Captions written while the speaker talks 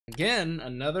Again,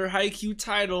 another Haikyuu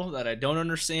title that I don't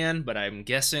understand, but I'm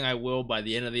guessing I will by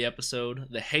the end of the episode.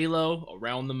 The Halo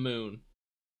Around the Moon.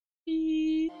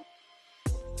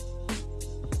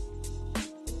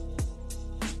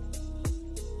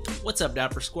 What's up,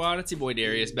 Dapper Squad? It's your boy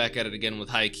Darius back at it again with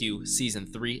Haikyuu Season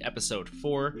 3, Episode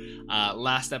 4.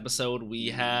 Last episode, we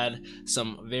had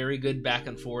some very good back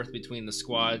and forth between the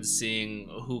squads, seeing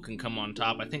who can come on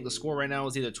top. I think the score right now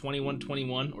is either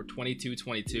 21-21 or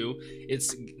 22-22.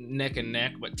 It's neck and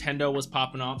neck, but Tendo was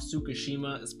popping off,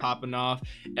 Tsukishima is popping off,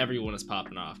 everyone is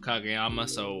popping off. Kageyama,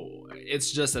 so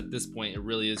it's just at this point, it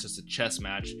really is just a chess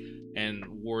match, and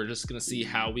we're just going to see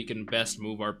how we can best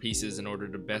move our pieces in order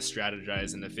to best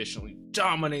strategize and efficiently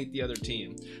dominate the other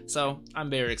team. So I'm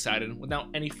very excited. Without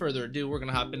any further ado, we're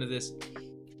gonna hop into this.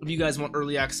 If you guys want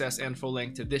early access and full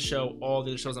length to this show, all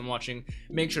the other shows I'm watching,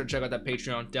 make sure to check out that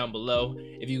Patreon down below.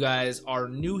 If you guys are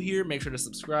new here, make sure to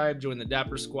subscribe, join the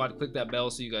Dapper Squad, click that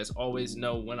bell so you guys always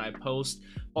know when I post.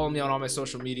 Follow me on all my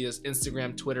social medias,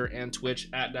 Instagram, Twitter, and Twitch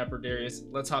at DapperDarius.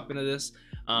 Let's hop into this.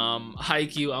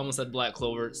 Haikyuu, I almost said Black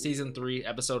Clover, Season 3,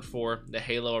 Episode 4, The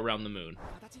Halo Around the Moon.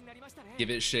 Give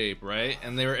it shape, right?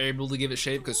 And they were able to give it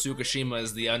shape because Tsukishima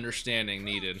is the understanding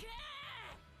needed.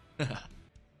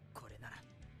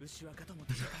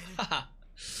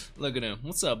 Look at him.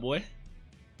 What's up, boy?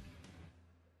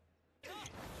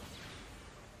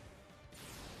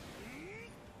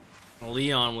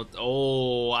 Leon with,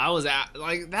 oh, I was at,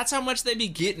 like, that's how much they be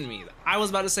getting me. I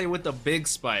was about to say with the big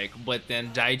spike, but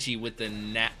then Daichi with the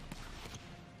net.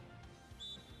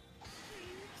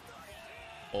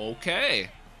 Okay.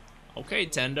 Okay,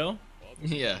 Tendo.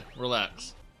 Yeah,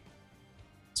 relax.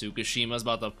 Tsukishima's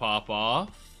about to pop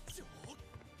off.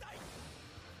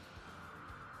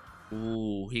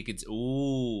 Ooh, he could,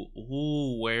 ooh,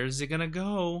 where's it gonna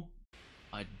go?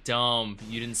 A dump.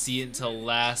 You didn't see it until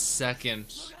last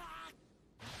second.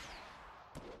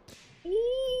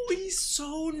 Ooh, he's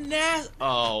so nasty.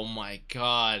 Oh my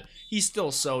god. He's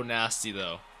still so nasty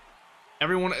though.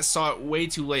 Everyone saw it way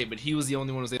too late, but he was the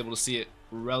only one who was able to see it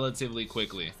relatively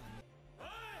quickly.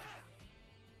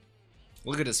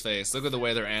 Look at his face. Look at the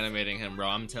way they're animating him, bro.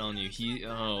 I'm telling you,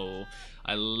 oh,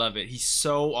 I love it. He's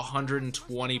so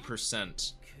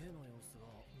 120%.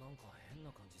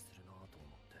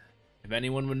 If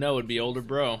anyone would know, it'd be older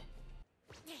bro.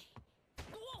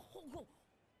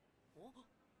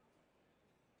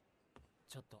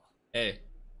 Hey.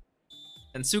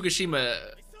 And Tsukishima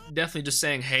definitely just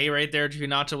saying hey right there to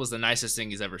Hinata was the nicest thing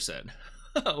he's ever said.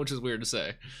 Which is weird to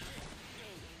say.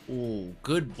 Ooh,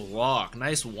 good block.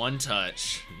 Nice one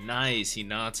touch. Nice,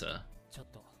 Hinata.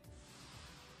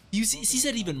 You see, he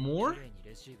said even more?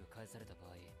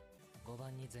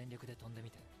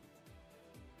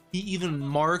 He even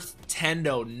marked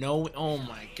Tendo. No, oh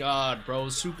my god, bro.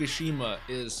 Tsukishima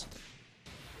is...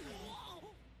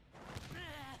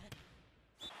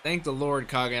 Thank the Lord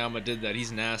Kageyama did that.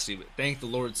 He's nasty, but thank the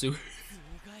Lord Tsu.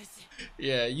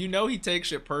 Yeah, you know he takes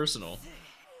shit personal.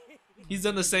 He's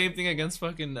done the same thing against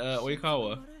fucking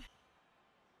Oikawa.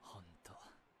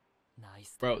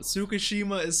 Bro,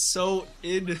 Tsukishima is so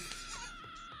in.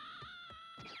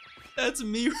 That's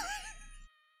me.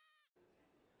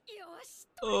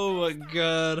 Oh my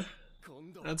god.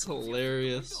 That's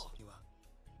hilarious.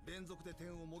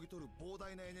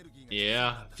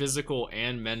 Yeah, physical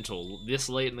and mental. This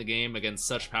late in the game against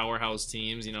such powerhouse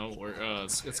teams, you know,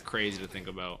 it's crazy to think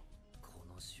about.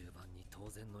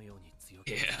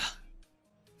 Yeah.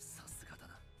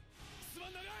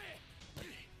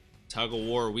 Tug of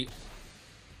war,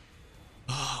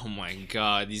 oh my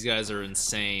god, these guys are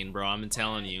insane, bro. I'm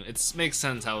telling you, it makes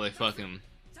sense how they fucking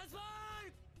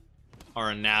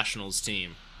are a nationals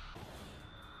team.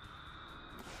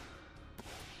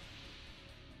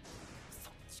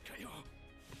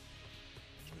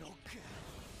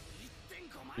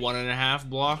 One and a half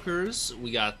blockers,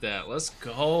 we got that. Let's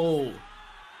go.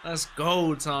 Let's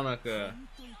go, Tanaka.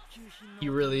 He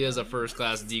really is a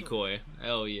first-class decoy.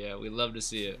 Hell yeah, we love to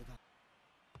see it.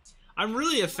 I'm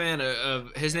really a fan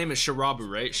of his name is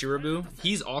Shirabu, right? Shirabu?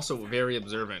 He's also very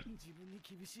observant.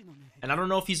 And I don't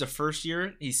know if he's a first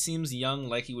year. He seems young,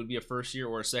 like he would be a first year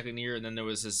or a second year. And then there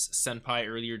was his senpai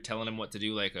earlier telling him what to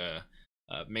do, like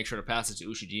make sure to pass it to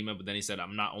Ushijima. But then he said,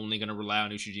 I'm not only going to rely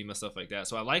on Ushijima, stuff like that.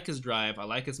 So I like his drive. I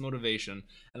like his motivation.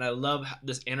 And I love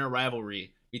this inner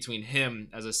rivalry between him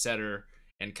as a setter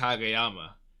and Kageyama.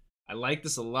 I like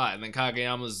this a lot, and then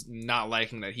Kageyama's not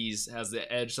liking that he has the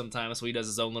edge sometimes, so he does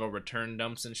his own little return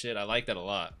dumps and shit. I like that a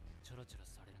lot.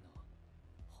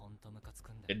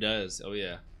 It does, oh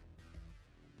yeah.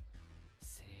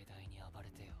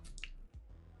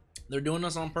 They're doing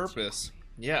this on purpose.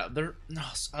 Yeah,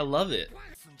 I love it.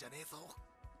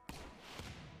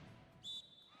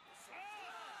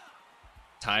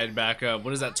 Tied back up.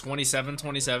 What is that? 27,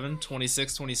 27,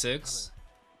 26, 26?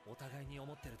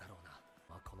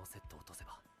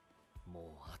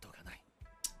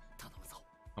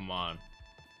 Come on.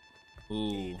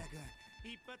 Ooh.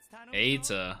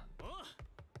 Eita.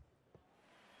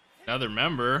 Another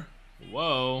member.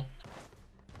 Whoa.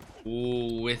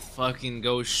 Ooh, with fucking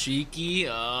Goshiki.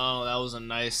 Oh, that was a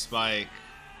nice spike.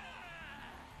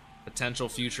 Potential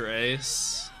future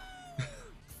ace.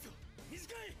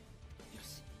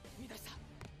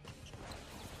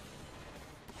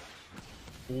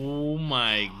 Oh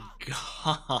my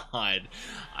god.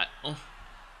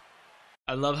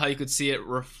 I love how you could see it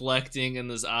reflecting in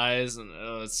his eyes, and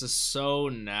oh, it's just so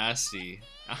nasty.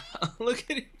 Look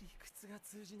at it.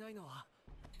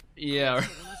 Yeah.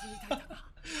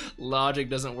 Logic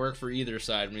doesn't work for either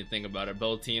side when you think about it.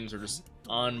 Both teams are just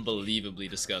unbelievably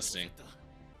disgusting.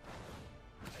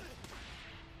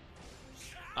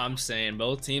 I'm saying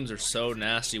both teams are so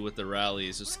nasty with the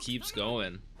rallies. Just keeps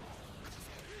going.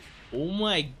 Oh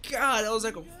my god, that was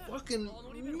like a fucking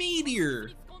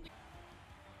meteor.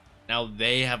 Now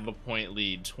they have a point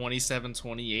lead,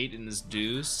 27-28 in this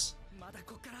deuce.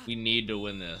 We need to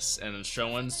win this, and it's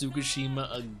showing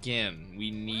Tsukishima again.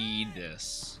 We need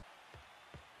this.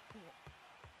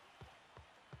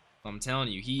 I'm telling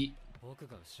you,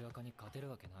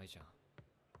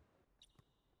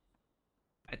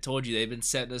 I told you they've been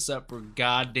setting us up for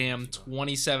goddamn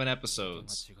 27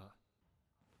 episodes.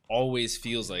 Always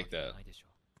feels like that.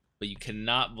 But you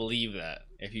cannot believe that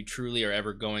if you truly are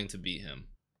ever going to beat him.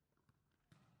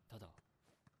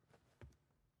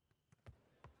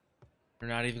 We're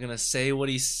not even gonna say what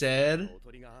he said.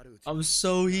 I'm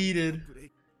so heated.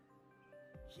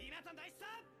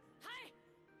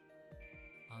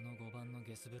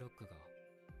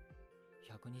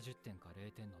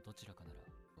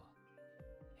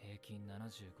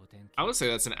 I would say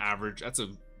that's an average. That's a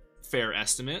fair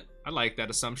estimate. I like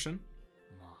that assumption.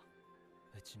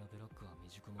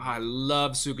 I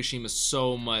love Tsukishima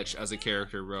so much as a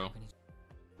character, bro.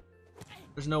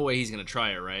 There's no way he's gonna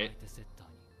try it, right?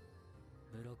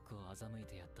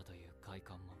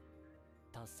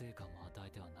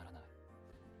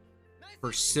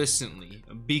 Persistently,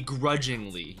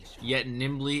 begrudgingly, yet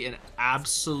nimbly and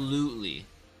absolutely.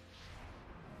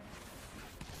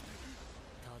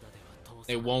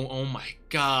 It won't. Oh my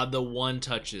god, the one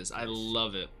touches. I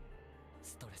love it.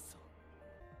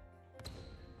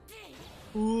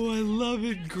 Oh, I love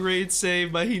it. Great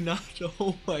save by Hinata.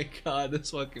 Oh my god,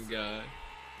 this fucking guy.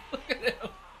 Look at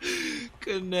him.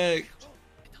 Connect.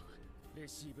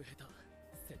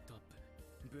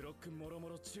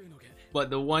 But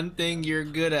the one thing you're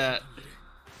good at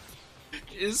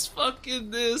is fucking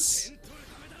this.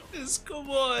 Come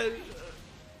on.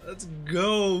 Let's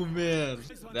go, man.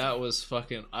 That was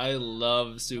fucking. I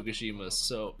love Tsukishima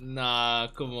so. Nah,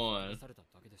 come on.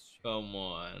 Come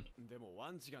on.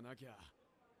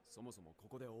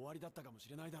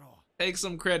 Take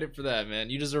some credit for that, man.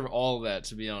 You deserve all of that,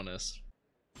 to be honest.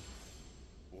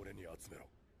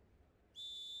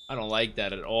 I don't like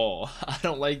that at all. I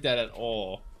don't like that at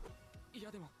all.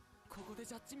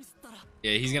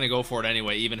 Yeah, he's gonna go for it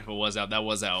anyway, even if it was out. That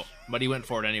was out. But he went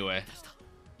for it anyway.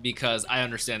 Because I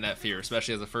understand that fear,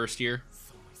 especially as a first year.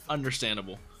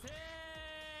 Understandable.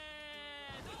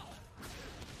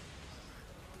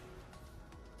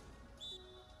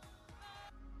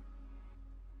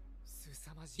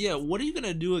 Yeah, what are you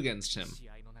gonna do against him?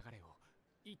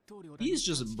 He's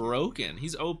just broken.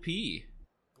 He's OP.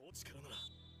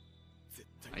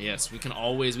 Yes, we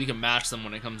can match them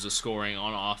when it comes to scoring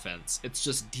on offense. It's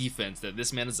just defense that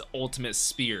this man is the ultimate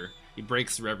spear. He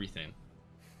breaks through everything.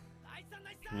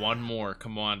 One more,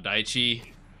 come on, Daichi.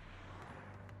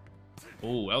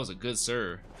 Oh, that was a good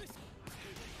serve.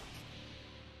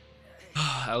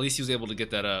 At least he was able to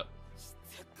get that up.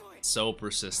 So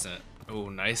persistent. Oh,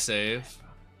 nice save.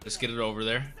 Just get it over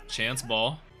there. Chance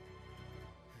ball.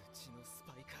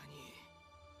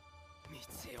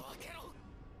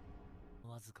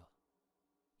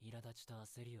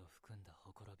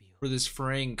 For this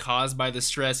fraying caused by the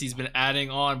stress he's been adding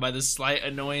on by the slight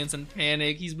annoyance and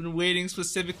panic. He's been waiting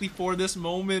specifically for this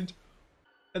moment.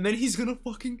 And then he's gonna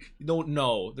fucking... Don't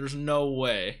know. There's no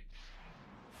way.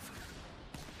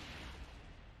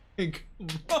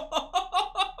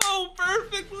 Oh,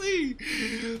 perfectly!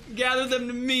 Gather them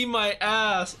to me, my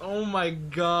ass. Oh my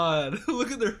god.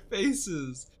 Look at their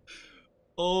faces.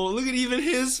 Oh, look at even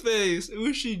his face.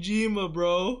 Ushijima,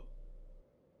 bro.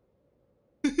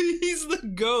 He's the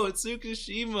GOAT,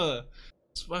 Tsukishima.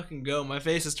 Let's fucking go. My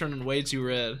face is turning way too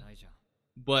red.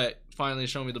 But finally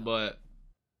show me the butt.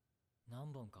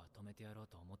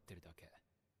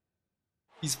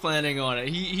 He's planning on it.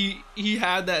 He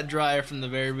had that drive from the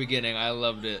very beginning. I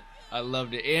loved it. I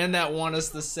loved it. And that want us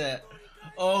to set.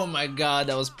 Oh my god,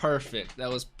 that was perfect. That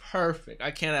was perfect.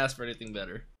 I can't ask for anything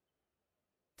better.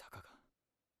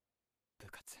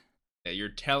 Yeah, you're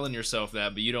telling yourself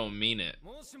that, but you don't mean it.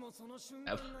 Oh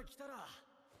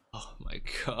my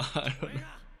god.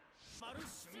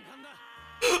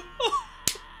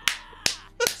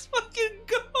 Let's fucking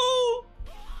go.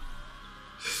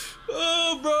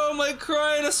 Oh, bro, I'm like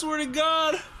crying, I swear to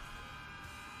God.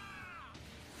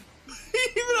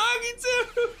 Even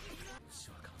Haikyuu.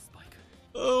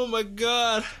 Oh my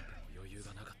God.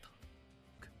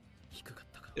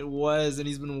 It was, and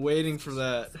he's been waiting for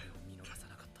that.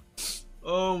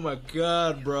 Oh my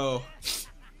God, bro.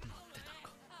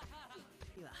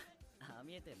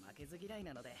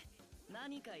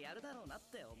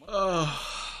 Oh.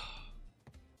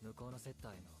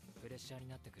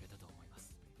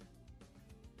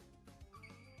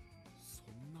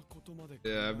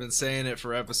 Yeah, I've been saying it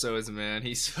for episodes, man.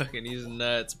 He's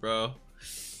nuts, bro.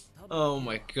 Oh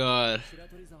my God.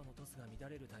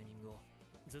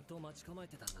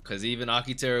 Because even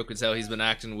Akiteru could tell he's been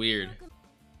acting weird.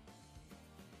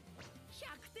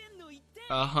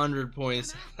 100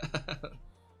 points.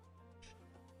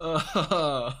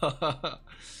 Oh.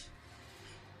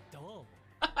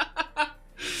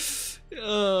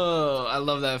 Oh, I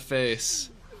love that face.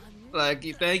 Like,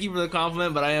 thank you for the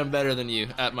compliment, but I am better than you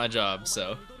at my job,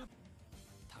 so.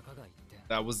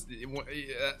 That was...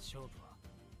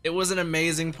 It was an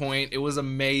amazing point. It was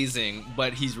amazing,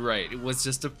 but he's right. It was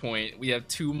just a point. We have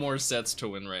 2 more sets to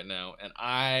win right now, and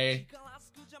I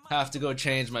have to go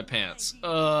change my pants.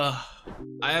 I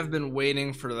have been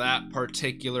waiting for that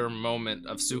particular moment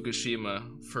of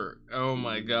Tsukishima for, oh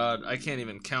my God, I can't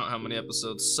even count how many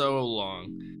episodes, so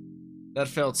long. That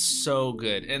felt so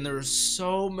good, and there were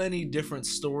so many different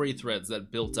story threads that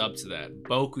built up to that.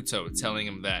 Bokuto telling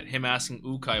him that, him asking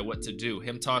Ukai what to do,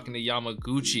 him talking to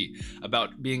Yamaguchi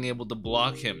about being able to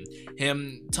block him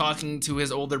talking to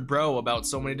his older bro about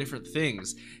so many different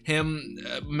things, him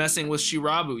messing with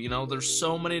Shirabu, you know, there's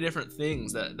so many different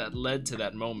things that led to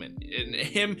that moment. And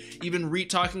him even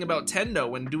talking about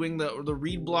Tendo and doing the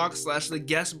read block / the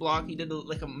guest block, he did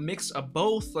like a mix of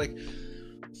both, like,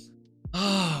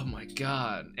 oh my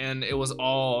God. And it was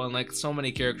all, and like so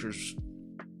many characters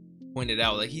pointed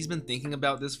out, like he's been thinking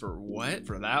about this for what?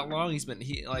 For that long? He's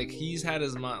had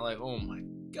his mind, like, oh my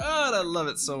God, I love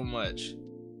it so much.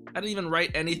 I didn't even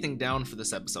write anything down for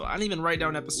this episode. I didn't even write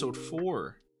down episode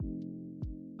 4.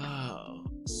 Oh,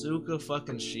 Suka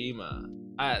fucking Shima.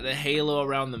 The halo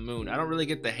around the moon. I don't really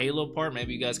get the halo part.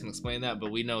 Maybe you guys can explain that,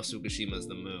 but we know Tsukishima's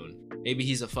the moon. Maybe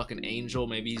he's a fucking angel.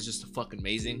 Maybe he's just a fucking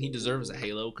amazing. He deserves a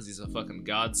halo because he's a fucking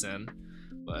godsend.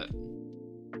 But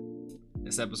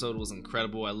this episode was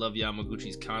incredible. I love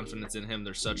Yamaguchi's confidence in him.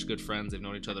 They're such good friends. They've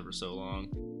known each other for so long.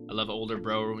 I love older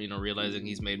bro, you know, realizing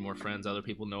he's made more friends. Other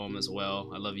people know him as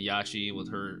well. I love Yashi with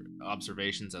her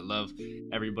observations. I love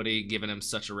everybody giving him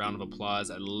such a round of applause.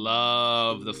 I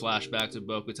love the flashback to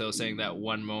Bokuto saying that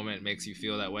one moment makes you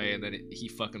feel that way, and then he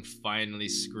fucking finally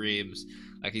screams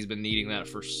like he's been needing that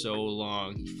for so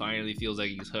long. He finally feels like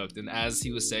he's hooked. And as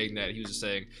he was saying that, he was just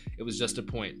saying, it was just a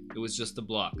point. It was just a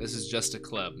block. This is just a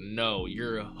club. No,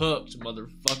 you're hooked,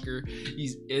 motherfucker.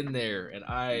 He's in there, and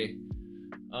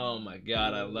oh my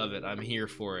God, I love it. I'm here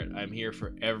for it. I'm here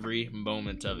for every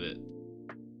moment of it.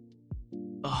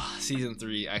 Oh, season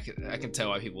 3, I can tell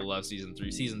why people love season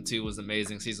 3. Season 2 was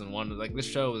amazing. Season 1, like, this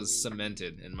show is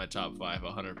cemented in my top 5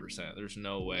 100%. There's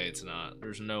no way it's not.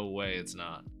 There's no way it's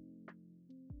not.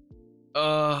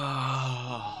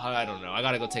 I don't know. I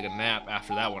gotta go take a nap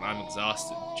after that one. I'm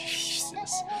exhausted.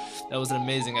 Jesus. That was an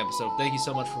amazing episode. Thank you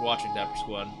so much for watching, Dapper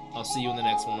Squad. I'll see you in the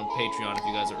next one on Patreon if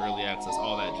you guys are early access,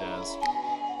 all that jazz.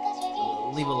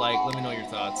 Leave a like, let me know your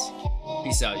thoughts.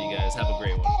 Peace out, you guys. Have a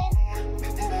great one.